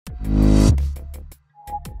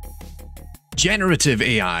Generative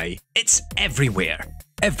AI. It's everywhere.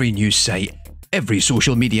 Every news site, every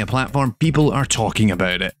social media platform, people are talking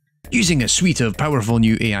about it. Using a suite of powerful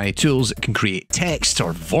new AI tools that can create text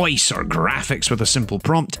or voice or graphics with a simple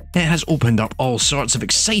prompt, it has opened up all sorts of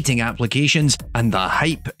exciting applications, and the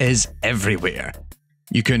hype is everywhere.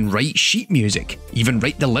 You can write sheet music, even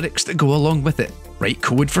write the lyrics that go along with it, write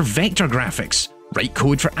code for vector graphics, write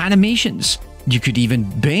code for animations. You could even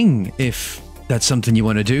Bing if that's something you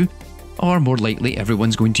want to do. Or more likely,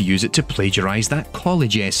 everyone's going to use it to plagiarize that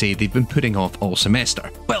college essay they've been putting off all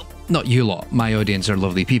semester. Well, not you lot. My audience are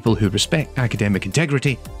lovely people who respect academic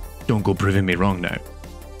integrity. Don't go proving me wrong now.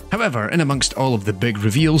 However, in amongst all of the big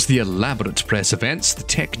reveals, the elaborate press events, the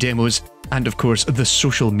tech demos, and of course the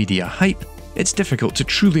social media hype, it's difficult to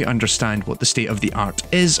truly understand what the state of the art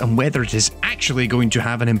is and whether it is actually going to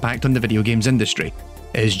have an impact on the video games industry.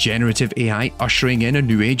 Is generative AI ushering in a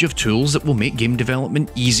new age of tools that will make game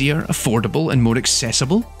development easier, affordable, and more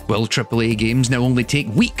accessible? Will AAA games now only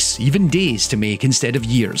take weeks, even days, to make instead of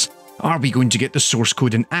years? Are we going to get the source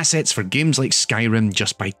code and assets for games like Skyrim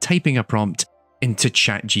just by typing a prompt into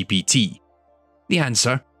ChatGPT? The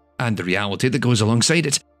answer, and the reality that goes alongside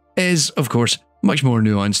it, is, of course, much more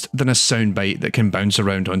nuanced than a soundbite that can bounce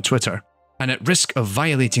around on Twitter. And at risk of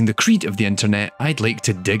violating the creed of the internet, I'd like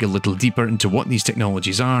to dig a little deeper into what these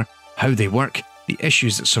technologies are, how they work, the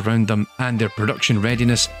issues that surround them, and their production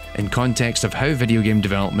readiness in context of how video game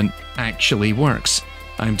development actually works.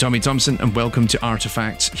 I'm Tommy Thompson, and welcome to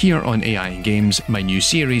Artifacts here on AI in Games, my new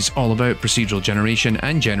series all about procedural generation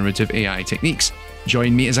and generative AI techniques.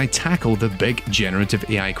 Join me as I tackle the big generative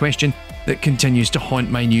AI question that continues to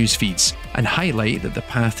haunt my news feeds, and highlight that the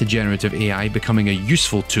path to generative AI becoming a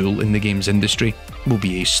useful tool in the games industry will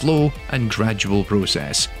be a slow and gradual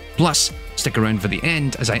process. Plus, stick around for the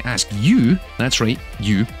end as I ask you, that's right,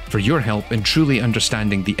 you, for your help in truly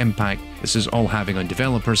understanding the impact this is all having on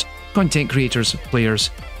developers, content creators,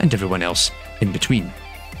 players, and everyone else in between.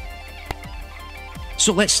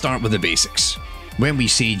 So let's start with the basics. When we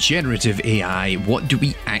say generative AI, what do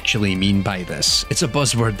we actually mean by this? It's a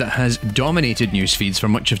buzzword that has dominated news feeds for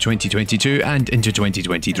much of 2022 and into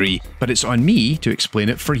 2023, but it's on me to explain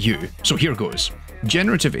it for you. So here goes.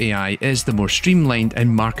 Generative AI is the more streamlined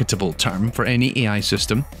and marketable term for any AI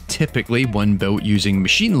system, typically one built using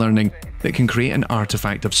machine learning that can create an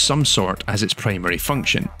artifact of some sort as its primary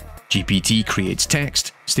function. GPT creates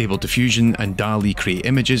text, Stable Diffusion and DALL-E create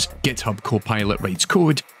images, GitHub Copilot writes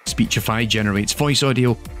code, Speechify generates voice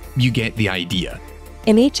audio. You get the idea.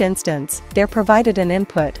 In each instance, they're provided an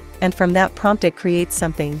input, and from that prompt it creates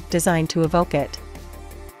something designed to evoke it.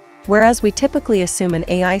 Whereas we typically assume an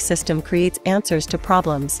AI system creates answers to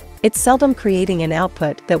problems, it's seldom creating an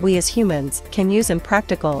output that we as humans can use in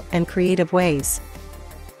practical and creative ways.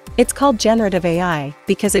 It's called generative AI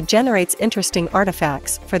because it generates interesting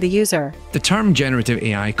artifacts for the user. The term generative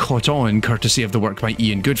AI caught on courtesy of the work by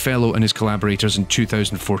Ian Goodfellow and his collaborators in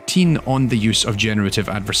 2014 on the use of generative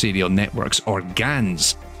adversarial networks, or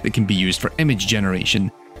GANs, that can be used for image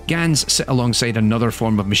generation. GANs sit alongside another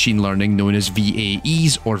form of machine learning known as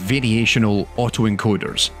VAEs, or variational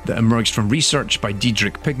autoencoders, that emerged from research by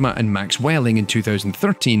Diedrich Pigma and Max Welling in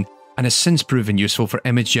 2013 and has since proven useful for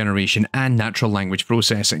image generation and natural language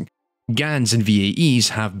processing. GANs and VAEs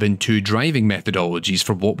have been two driving methodologies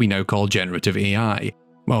for what we now call generative AI.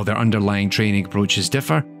 While their underlying training approaches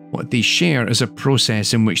differ, what they share is a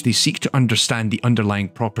process in which they seek to understand the underlying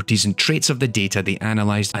properties and traits of the data they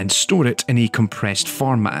analyze and store it in a compressed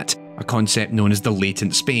format, a concept known as the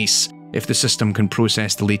latent space. If the system can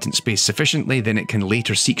process the latent space sufficiently, then it can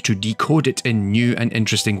later seek to decode it in new and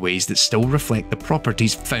interesting ways that still reflect the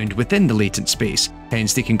properties found within the latent space.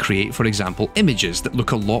 Hence, they can create, for example, images that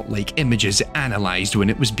look a lot like images it analysed when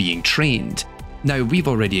it was being trained. Now, we've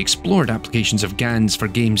already explored applications of GANs for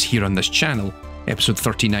games here on this channel. Episode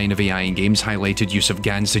 39 of AI in Games highlighted use of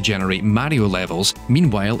GANs to generate Mario levels.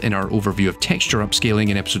 Meanwhile, in our overview of texture upscaling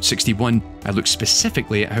in episode 61, I looked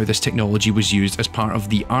specifically at how this technology was used as part of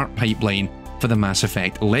the art pipeline for the Mass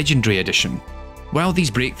Effect Legendary Edition. While these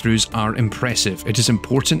breakthroughs are impressive, it is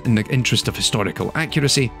important in the interest of historical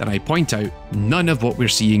accuracy that I point out none of what we're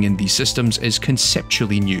seeing in these systems is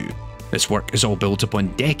conceptually new. This work is all built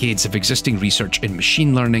upon decades of existing research in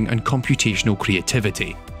machine learning and computational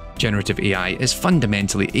creativity. Generative AI is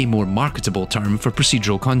fundamentally a more marketable term for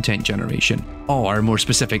procedural content generation, or more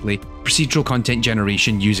specifically, procedural content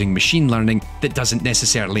generation using machine learning that doesn't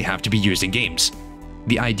necessarily have to be used in games.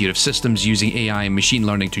 The idea of systems using AI and machine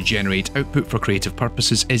learning to generate output for creative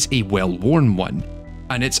purposes is a well-worn one,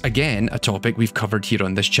 and it's again a topic we've covered here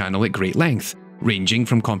on this channel at great length. ranging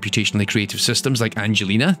from computationally creative systems like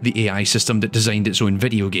Angelina, the AI system that designed its own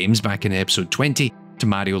video games back in episode 20, to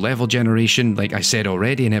Mario level generation, like I said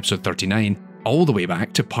already in episode 39, all the way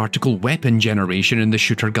back to particle weapon generation in the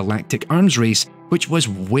shooter Galactic Arms Race, which was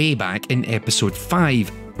way back in episode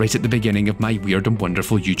 5, right at the beginning of my weird and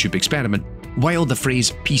wonderful YouTube experiment. While the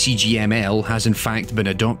phrase PCGML has in fact been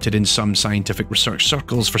adopted in some scientific research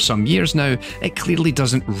circles for some years now, it clearly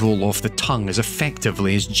doesn't roll off the tongue as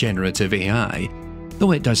effectively as generative AI.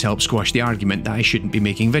 Though it does help squash the argument that I shouldn't be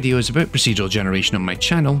making videos about procedural generation on my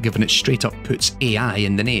channel, given it straight up puts AI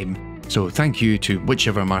in the name. So thank you to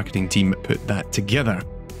whichever marketing team put that together.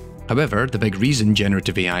 However, the big reason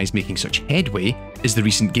generative AI is making such headway is the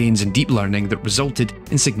recent gains in deep learning that resulted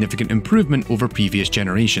in significant improvement over previous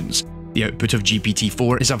generations. The output of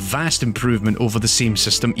GPT-4 is a vast improvement over the same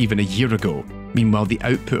system even a year ago. Meanwhile, the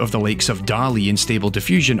output of the likes of DALL-E and Stable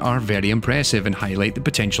Diffusion are very impressive and highlight the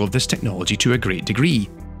potential of this technology to a great degree.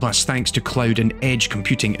 Plus, thanks to cloud and edge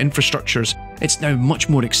computing infrastructures, it's now much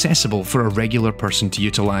more accessible for a regular person to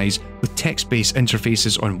utilize, with text-based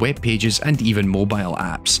interfaces on web pages and even mobile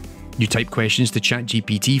apps. You type questions to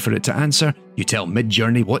ChatGPT for it to answer, you tell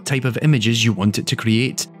Midjourney what type of images you want it to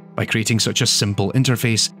create. By creating such a simple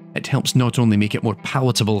interface, it helps not only make it more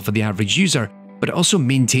palatable for the average user, but it also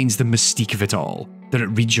maintains the mystique of it all, that it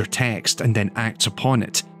reads your text and then acts upon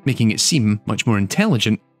it, making it seem much more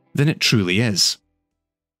intelligent than it truly is.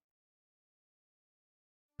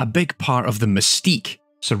 A big part of the mystique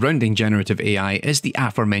surrounding generative AI is the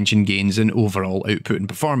aforementioned gains in overall output and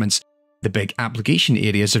performance. The big application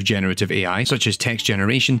areas of generative AI, such as text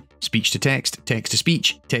generation, speech-to-text,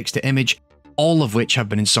 text-to-speech, text-to-image, all of which have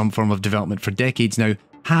been in some form of development for decades now,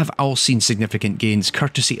 have all seen significant gains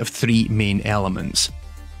courtesy of three main elements.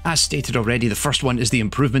 As stated already, the first one is the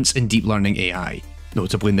improvements in deep learning AI,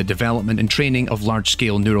 notably in the development and training of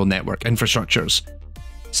large-scale neural network infrastructures.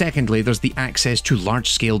 Secondly, there's the access to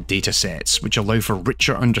large-scale datasets, which allow for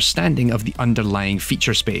richer understanding of the underlying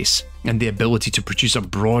feature space, and the ability to produce a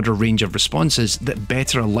broader range of responses that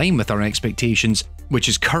better align with our expectations, which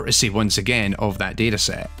is courtesy, once again, of that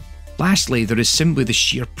dataset. Lastly, there is simply the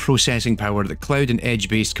sheer processing power that cloud and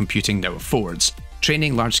edge-based computing now affords,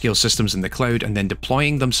 training large-scale systems in the cloud and then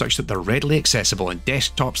deploying them such that they're readily accessible on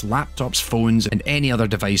desktops, laptops, phones, and any other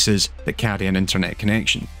devices that carry an internet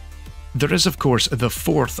connection. There is, of course, the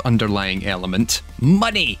fourth underlying element: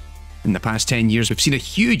 money! In the past 10 years, we've seen a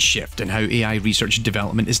huge shift in how AI research and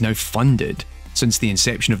development is now funded. Since the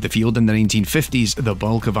inception of the field in the 1950s, the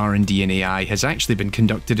bulk of R&D in AI has actually been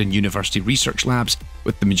conducted in university research labs,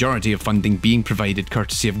 with the majority of funding being provided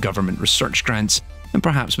courtesy of government research grants, and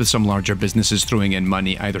perhaps with some larger businesses throwing in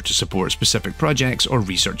money either to support specific projects or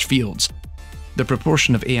research fields. The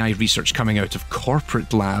proportion of AI research coming out of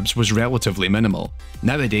corporate labs was relatively minimal.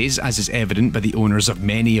 Nowadays, as is evident by the owners of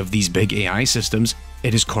many of these big AI systems,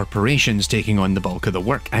 it is corporations taking on the bulk of the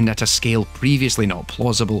work, and at a scale previously not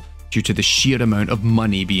plausible due to the sheer amount of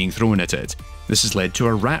money being thrown at it. This has led to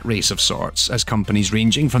a rat race of sorts, as companies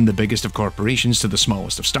ranging from the biggest of corporations to the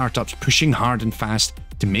smallest of startups pushing hard and fast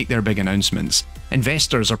to make their big announcements.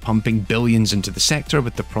 Investors are pumping billions into the sector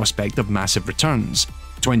with the prospect of massive returns.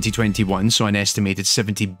 2021 saw an estimated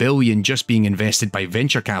 $70 billion just being invested by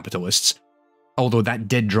venture capitalists, although that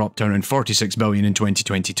did drop to around $46 billion in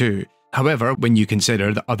 2022. However, when you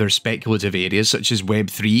consider that other speculative areas such as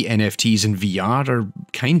Web3, NFTs and VR are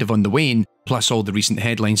kind of on the wane, plus all the recent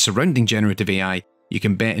headlines surrounding generative AI, you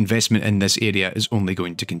can bet investment in this area is only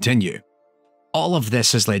going to continue. All of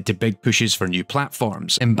this has led to big pushes for new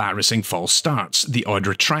platforms, embarrassing false starts, the odd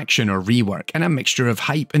retraction or rework, and a mixture of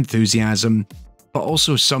hype, enthusiasm, but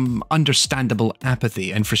also some understandable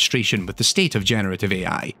apathy and frustration with the state of generative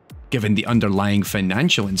AI, given the underlying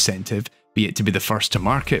financial incentive, be it to be the first to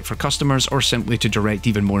market for customers or simply to direct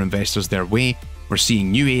even more investors their way. We're seeing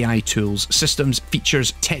new AI tools, systems,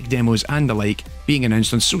 features, tech demos and the like being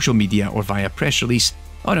announced on social media or via press release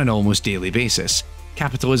on an almost daily basis.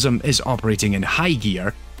 Capitalism is operating in high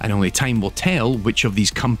gear, and only time will tell which of these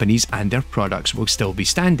companies and their products will still be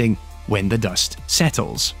standing when the dust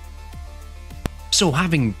settles. So,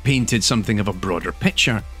 having painted something of a broader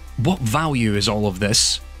picture, what value is all of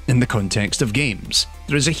this in the context of games?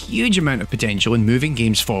 There is a huge amount of potential in moving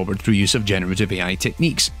games forward through use of generative AI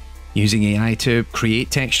techniques. Using AI to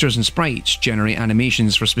create textures and sprites, generate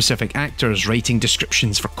animations for specific actors, writing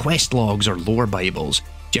descriptions for quest logs or lore bibles,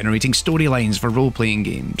 generating storylines for role-playing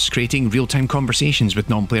games, creating real-time conversations with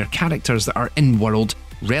non-player characters that are in-world,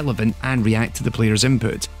 relevant and react to the player's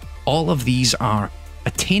input. All of these are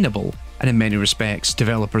attainable, and in many respects,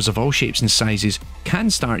 developers of all shapes and sizes can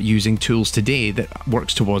start using tools today that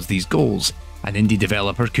works towards these goals. An indie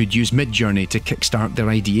developer could use Midjourney to kickstart their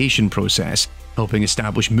ideation process, helping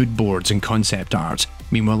establish mood boards and concept art.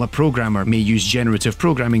 Meanwhile, a programmer may use generative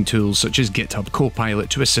programming tools such as GitHub Copilot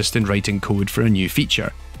to assist in writing code for a new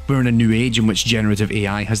feature. We're in a new age in which generative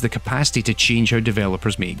AI has the capacity to change how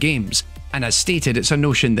developers make games, and as stated, it's a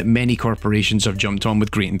notion that many corporations have jumped on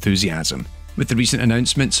with great enthusiasm. With the recent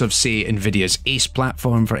announcements of, say, Nvidia's ACE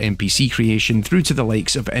platform for NPC creation through to the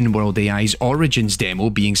likes of in-world AI's Origins demo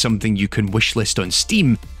being something you can wishlist on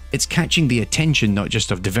Steam, it's catching the attention not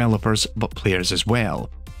just of developers, but players as well.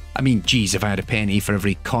 I mean, geez, if I had a penny for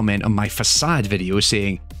every comment on my facade video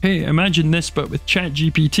saying, "Hey, imagine this but with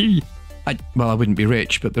ChatGPT." I wouldn't be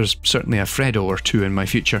rich, but there's certainly a Fredo or two in my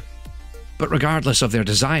future. But regardless of their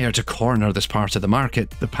desire to corner this part of the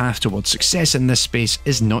market, the path towards success in this space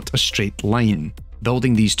is not a straight line.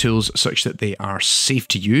 Building these tools such that they are safe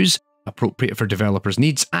to use, appropriate for developers'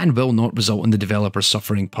 needs, and will not result in the developers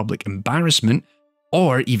suffering public embarrassment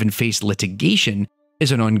or even face litigation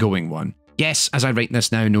is an ongoing one. Yes, as I write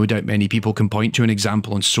this now, no doubt many people can point to an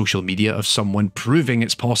example on social media of someone proving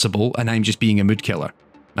it's possible and I'm just being a mood killer.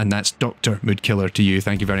 And that's Dr. Mood Killer to you,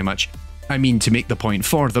 thank you very much. I mean, to make the point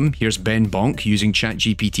for them, here's Ben Bonk using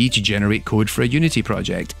ChatGPT to generate code for a Unity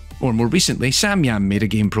project. Or more recently, Sam Yam made a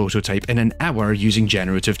game prototype in an hour using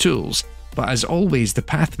generative tools. But as always, the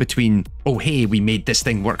path between, oh hey, we made this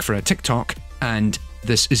thing work for a TikTok, and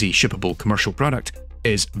this is a shippable commercial product,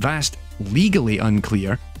 is vast, legally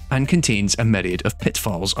unclear, and contains a myriad of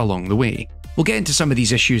pitfalls along the way. We'll get into some of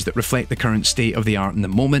these issues that reflect the current state of the art in the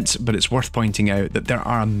moment, but it's worth pointing out that there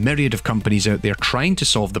are a myriad of companies out there trying to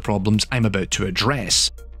solve the problems I'm about to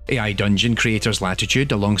address. AI Dungeon creators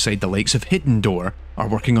Latitude, alongside the likes of Hidden Door, are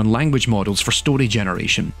working on language models for story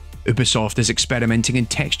generation. Ubisoft is experimenting in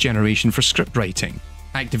text generation for script writing.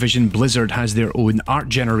 Activision Blizzard has their own art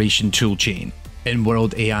generation toolchain.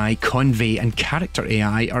 In-world AI, Convey, and Character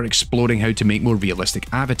AI are exploring how to make more realistic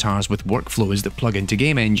avatars with workflows that plug into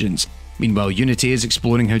game engines. Meanwhile, Unity is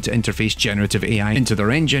exploring how to interface generative AI into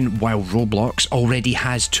their engine, while Roblox already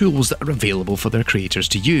has tools that are available for their creators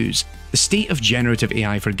to use. The state of generative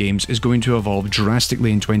AI for games is going to evolve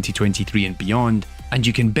drastically in 2023 and beyond, and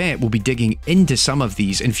you can bet we'll be digging into some of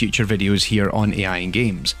these in future videos here on AI in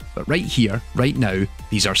games. But right here, right now,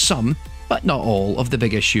 these are some, but not all, of the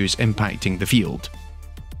big issues impacting the field.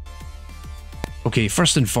 Okay,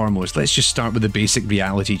 first and foremost, let's just start with the basic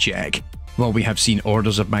reality check. While we have seen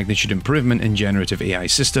orders of magnitude improvement in generative AI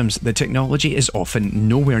systems, the technology is often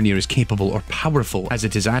nowhere near as capable or powerful as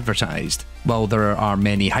it is advertised. While there are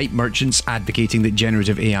many hype merchants advocating that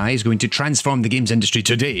generative AI is going to transform the games industry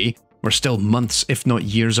today, we're still months, if not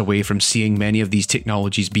years away from seeing many of these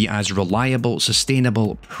technologies be as reliable,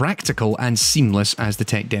 sustainable, practical, and seamless as the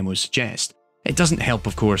tech demos suggest. It doesn't help,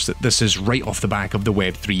 of course, that this is right off the back of the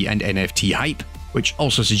Web3 and NFT hype, which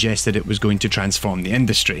also suggested it was going to transform the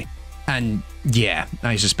industry. And yeah,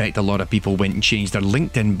 I suspect a lot of people went and changed their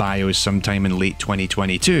LinkedIn bios sometime in late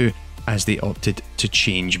 2022 as they opted to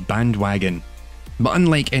change bandwagon. But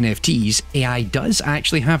unlike NFTs, AI does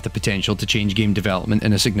actually have the potential to change game development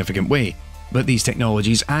in a significant way. But these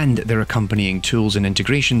technologies and their accompanying tools and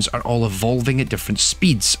integrations are all evolving at different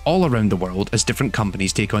speeds all around the world as different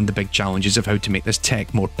companies take on the big challenges of how to make this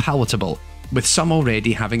tech more palatable, with some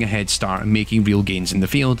already having a head start and making real gains in the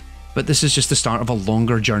field. But this is just the start of a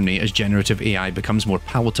longer journey as generative AI becomes more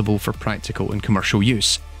palatable for practical and commercial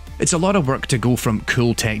use. It's a lot of work to go from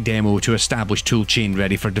cool tech demo to established toolchain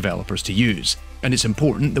ready for developers to use, and it's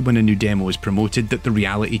important that when a new demo is promoted that the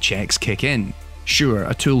reality checks kick in. Sure,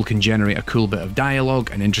 a tool can generate a cool bit of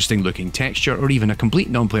dialogue, an interesting looking texture, or even a complete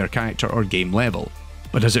non-player character or game level,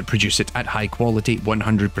 but does it produce it at high quality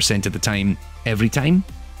 100% of the time, every time?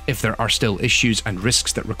 If there are still issues and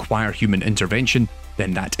risks that require human intervention,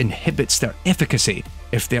 then that inhibits their efficacy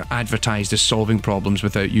if they're advertised as solving problems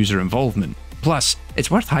without user involvement. Plus,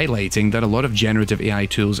 it's worth highlighting that a lot of generative AI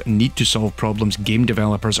tools need to solve problems game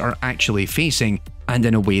developers are actually facing and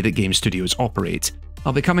in a way that game studios operate.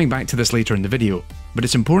 I'll be coming back to this later in the video, but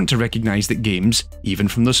it's important to recognise that games, even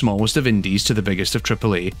from the smallest of indies to the biggest of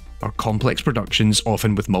AAA, are complex productions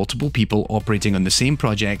often with multiple people operating on the same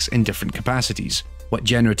projects in different capacities. What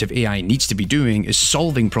generative AI needs to be doing is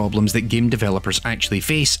solving problems that game developers actually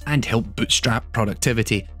face and help bootstrap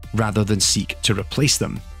productivity rather than seek to replace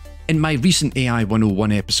them. In my recent AI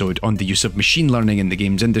 101 episode on the use of machine learning in the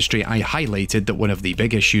games industry, I highlighted that one of the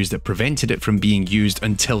big issues that prevented it from being used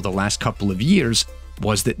until the last couple of years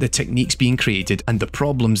was that the techniques being created and the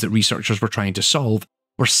problems that researchers were trying to solve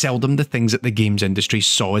were seldom the things that the games industry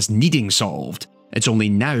saw as needing solved. It's only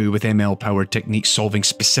now, with ML-powered techniques solving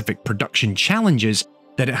specific production challenges,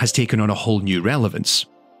 that it has taken on a whole new relevance.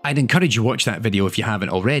 I'd encourage you to watch that video if you haven't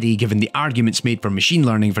already, given the arguments made for machine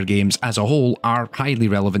learning for games as a whole are highly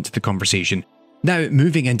relevant to the conversation. Now,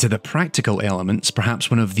 moving into the practical elements, perhaps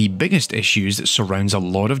one of the biggest issues that surrounds a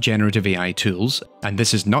lot of generative AI tools, and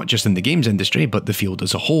this is not just in the games industry but the field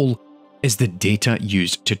as a whole, is the data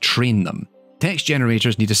used to train them. Text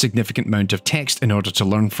generators need a significant amount of text in order to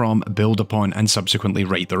learn from, build upon, and subsequently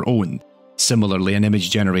write their own. Similarly, an image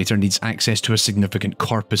generator needs access to a significant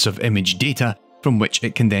corpus of image data from which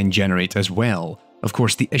it can then generate as well. Of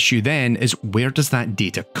course, the issue then is, where does that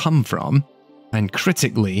data come from? And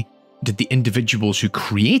critically, did the individuals who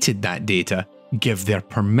created that data give their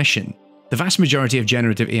permission? The vast majority of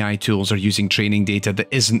generative AI tools are using training data that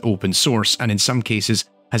isn't open source, and in some cases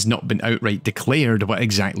has not been outright declared what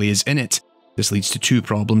exactly is in it. This leads to two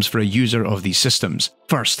problems for a user of these systems.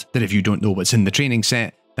 First, that if you don't know what's in the training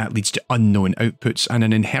set, that leads to unknown outputs and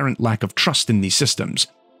an inherent lack of trust in these systems.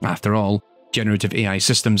 After all, generative AI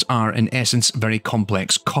systems are, in essence, very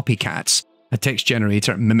complex copycats. A text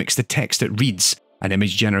generator mimics the text it reads. An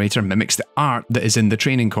image generator mimics the art that is in the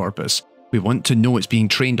training corpus. We want to know it's being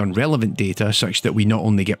trained on relevant data such that we not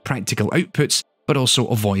only get practical outputs, but also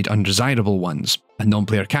avoid undesirable ones. A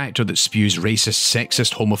non-player character that spews racist,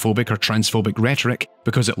 sexist, homophobic, or transphobic rhetoric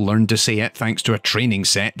because it learned to say it thanks to a training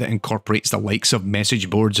set that incorporates the likes of message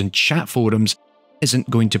boards and chat forums isn't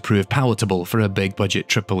going to prove palatable for a big-budget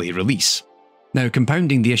AAA release. Now,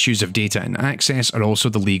 compounding the issues of data and access are also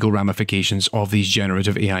the legal ramifications of these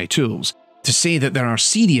generative AI tools. To say that there are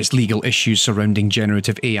serious legal issues surrounding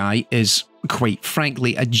generative AI is, quite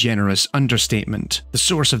frankly, a generous understatement. The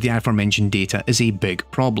source of the aforementioned data is a big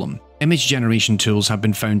problem. Image generation tools have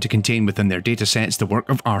been found to contain within their datasets the work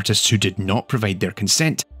of artists who did not provide their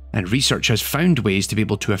consent, and research has found ways to be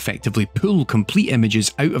able to effectively pull complete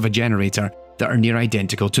images out of a generator that are near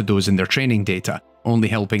identical to those in their training data, only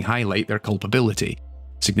helping highlight their culpability.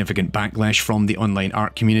 Significant backlash from the online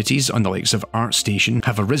art communities on the likes of ArtStation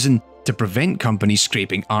have arisen to prevent companies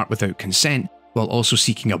scraping art without consent, while also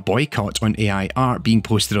seeking a boycott on AI art being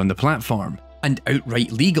posted on the platform, and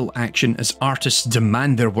outright legal action as artists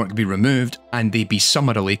demand their work be removed and they be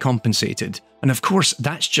summarily compensated. And of course,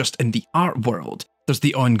 that's just in the art world. There's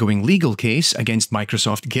the ongoing legal case against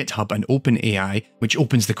Microsoft, GitHub, and OpenAI, which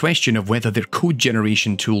opens the question of whether their code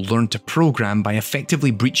generation tool learned to program by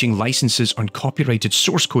effectively breaching licenses on copyrighted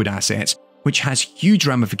source code assets, which has huge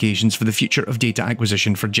ramifications for the future of data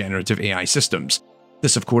acquisition for generative AI systems.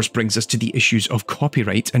 This of course brings us to the issues of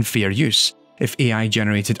copyright and fair use. If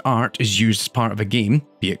AI-generated art is used as part of a game,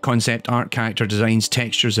 be it concept art, character designs,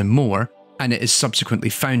 textures, and more, and it is subsequently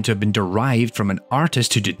found to have been derived from an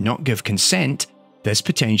artist who did not give consent, this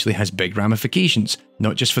potentially has big ramifications,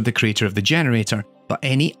 not just for the creator of the generator, but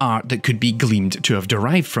any art that could be gleaned to have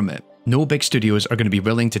derived from it. No big studios are going to be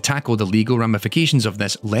willing to tackle the legal ramifications of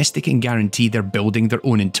this lest they can guarantee they're building their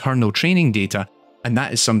own internal training data, and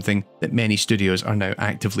that is something that many studios are now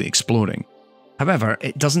actively exploring. However,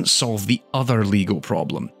 it doesn't solve the other legal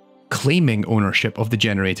problem, claiming ownership of the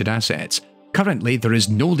generated assets. Currently, there is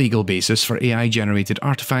no legal basis for AI-generated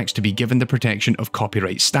artifacts to be given the protection of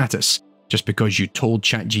copyright status. Just because you told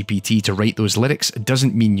ChatGPT to write those lyrics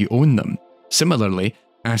doesn't mean you own them. Similarly,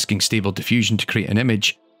 asking Stable Diffusion to create an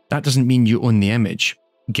image, that doesn't mean you own the image.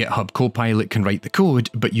 GitHub Copilot can write the code,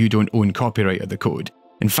 but you don't own copyright of the code.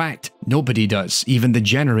 In fact, nobody does. Even the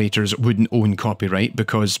generators wouldn't own copyright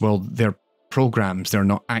because, well, they're programs, they're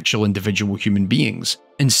not actual individual human beings.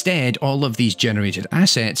 Instead, all of these generated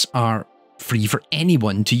assets are free for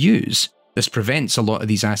anyone to use. This prevents a lot of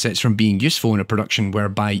these assets from being useful in a production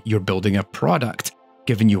whereby you're building a product,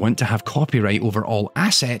 given you want to have copyright over all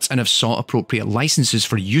assets and have sought appropriate licenses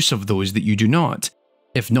for use of those that you do not.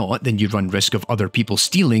 If not, then you run risk of other people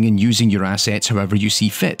stealing and using your assets however you see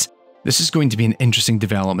fit. This is going to be an interesting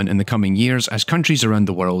development in the coming years as countries around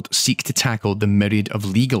the world seek to tackle the myriad of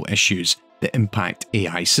legal issues that impact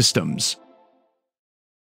AI systems.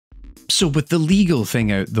 So with the legal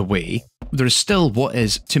thing out the way, there is still what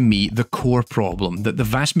is, to me, the core problem that the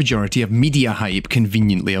vast majority of media hype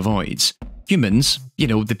conveniently avoids. Humans,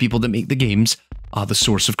 the people that make the games, are the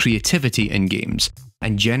source of creativity in games,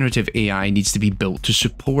 and generative AI needs to be built to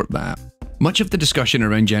support that. Much of the discussion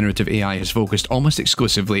around generative AI has focused almost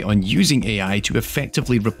exclusively on using AI to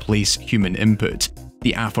effectively replace human input.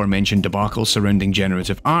 The aforementioned debacle surrounding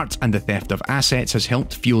generative art and the theft of assets has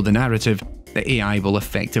helped fuel the narrative that AI will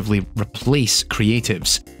effectively replace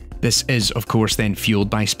creatives. This is, of course, then fueled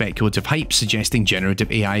by speculative hype suggesting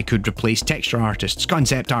generative AI could replace texture artists,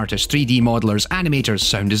 concept artists, 3D modelers, animators,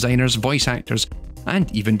 sound designers, voice actors,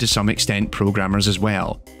 and even to some extent programmers as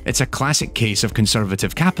well. It's a classic case of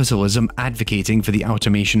conservative capitalism advocating for the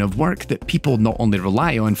automation of work that people not only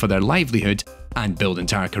rely on for their livelihood and build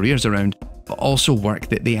entire careers around, but also work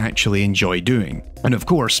that they actually enjoy doing. And of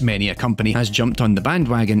course, many a company has jumped on the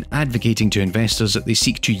bandwagon, advocating to investors that they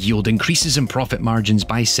seek to yield increases in profit margins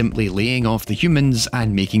by simply laying off the humans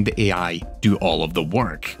and making the AI do all of the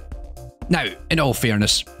work. Now, in all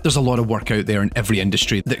fairness, there's a lot of work out there in every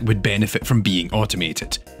industry that would benefit from being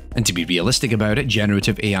automated. And to be realistic about it,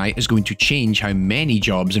 generative AI is going to change how many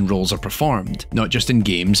jobs and roles are performed, not just in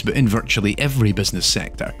games, but in virtually every business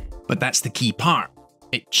sector. But that's the key part.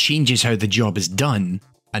 It changes how the job is done,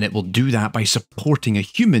 and it will do that by supporting a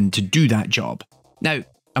human to do that job. Now,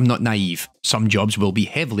 I'm not naive. Some jobs will be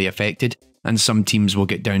heavily affected, and some teams will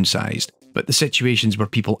get downsized. But the situations where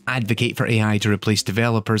people advocate for AI to replace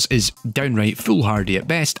developers is downright foolhardy at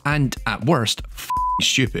best, and at worst,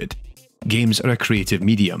 stupid. Games are a creative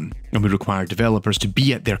medium, and we require developers to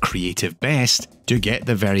be at their creative best to get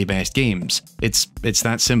the very best games. It's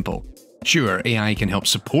that simple. Sure, AI can help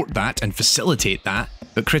support that and facilitate that,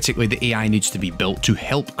 but critically the AI needs to be built to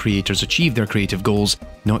help creators achieve their creative goals,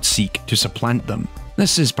 not seek to supplant them.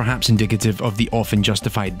 This is perhaps indicative of the often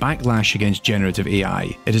justified backlash against generative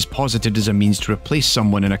AI. It is posited as a means to replace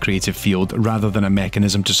someone in a creative field rather than a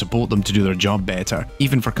mechanism to support them to do their job better.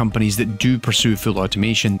 Even for companies that do pursue full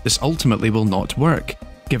automation, this ultimately will not work,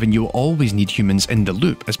 given you'll always need humans in the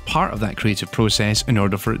loop as part of that creative process in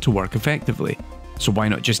order for it to work effectively. So why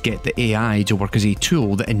not just get the AI to work as a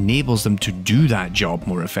tool that enables them to do that job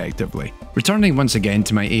more effectively? Returning once again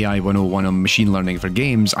to my AI 101 on machine learning for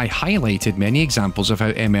games, I highlighted many examples of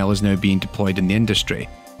how ML is now being deployed in the industry.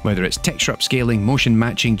 Whether it's texture upscaling, motion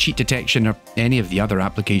matching, cheat detection, or any of the other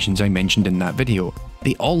applications I mentioned in that video,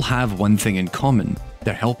 they all have one thing in common.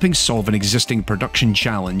 They're helping solve an existing production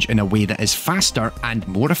challenge in a way that is faster and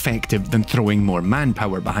more effective than throwing more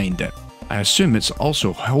manpower behind it. I assume it's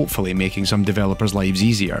also hopefully making some developers' lives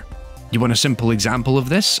easier. You want a simple example of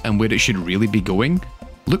this and where it should really be going?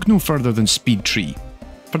 Look no further than SpeedTree.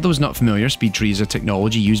 For those not familiar, SpeedTree is a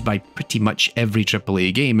technology used by pretty much every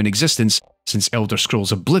AAA game in existence since Elder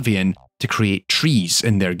Scrolls Oblivion to create trees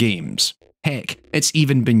in their games. Heck, it's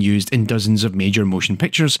even been used in dozens of major motion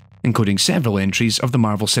pictures, including several entries of the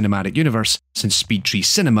Marvel Cinematic Universe since SpeedTree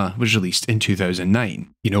Cinema was released in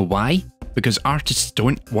 2009. You know why? Because artists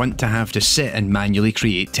don't want to have to sit and manually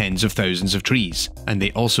create tens of thousands of trees, and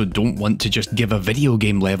they also don't want to just give a video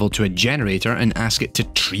game level to a generator and ask it to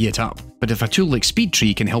tree it up. But if a tool like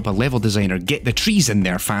SpeedTree can help a level designer get the trees in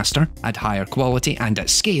there faster, at higher quality and at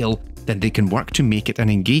scale, then they can work to make it an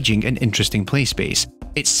engaging and interesting playspace.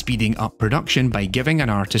 It's speeding up production by giving an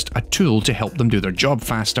artist a tool to help them do their job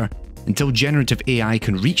faster. Until generative AI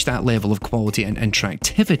can reach that level of quality and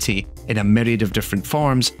interactivity in a myriad of different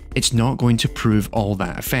forms, it's not going to prove all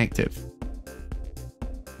that effective.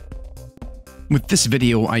 With this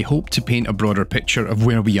video, I hope to paint a broader picture of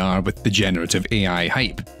where we are with the generative AI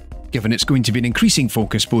hype, given it's going to be an increasing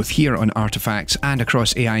focus both here on artifacts and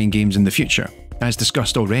across AI in games in the future. As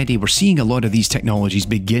discussed already, we're seeing a lot of these technologies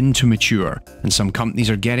begin to mature, and some companies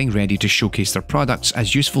are getting ready to showcase their products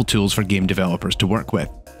as useful tools for game developers to work with.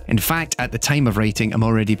 In fact, at the time of writing, I'm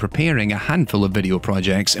already preparing a handful of video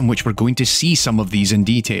projects in which we're going to see some of these in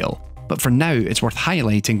detail. But for now, it's worth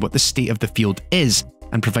highlighting what the state of the field is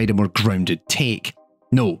and provide a more grounded take.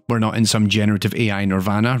 No, we're not in some generative AI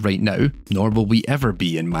nirvana right now, nor will we ever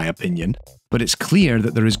be in my opinion. But it's clear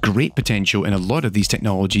that there is great potential in a lot of these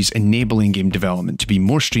technologies enabling game development to be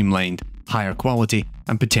more streamlined, higher quality,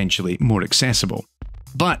 and potentially more accessible.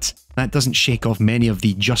 But that doesn't shake off many of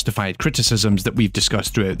the justified criticisms that we've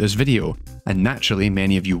discussed throughout this video, and naturally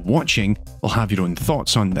many of you watching will have your own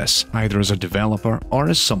thoughts on this, either as a developer or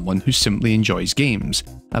as someone who simply enjoys games.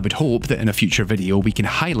 I would hope that in a future video we can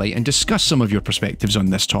highlight and discuss some of your perspectives on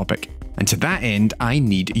this topic, and to that end I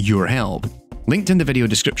need your help. Linked in the video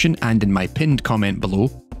description and in my pinned comment below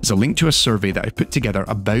is a link to a survey that I put together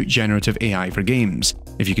about generative AI for games.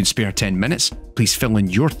 If you can spare 10 minutes, please fill in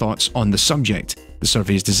your thoughts on the subject. The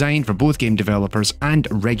survey is designed for both game developers and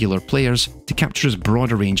regular players to capture as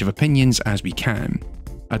broad a range of opinions as we can.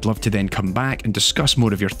 I'd love to then come back and discuss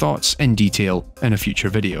more of your thoughts in detail in a future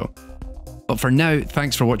video. But for now,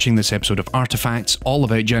 thanks for watching this episode of Artifacts, all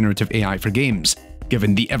about generative AI for games.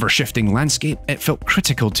 Given the ever-shifting landscape, it felt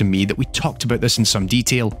critical to me that we talked about this in some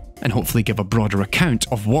detail and hopefully give a broader account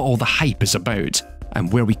of what all the hype is about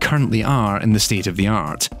and where we currently are in the state of the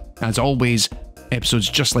art. As always, episodes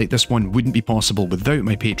just like this one wouldn't be possible without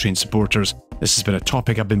my Patreon supporters, This has been a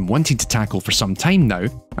topic I've been wanting to tackle for some time now,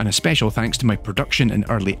 and a special thanks to my production and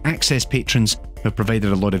early access patrons who have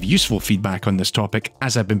provided a lot of useful feedback on this topic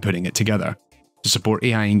as I've been putting it together. To support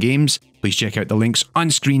AI in games, please check out the links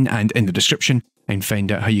on screen and in the description, and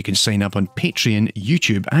find out how you can sign up on Patreon,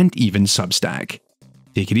 YouTube, and even Substack.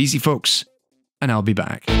 Take it easy, folks, and I'll be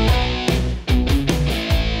back.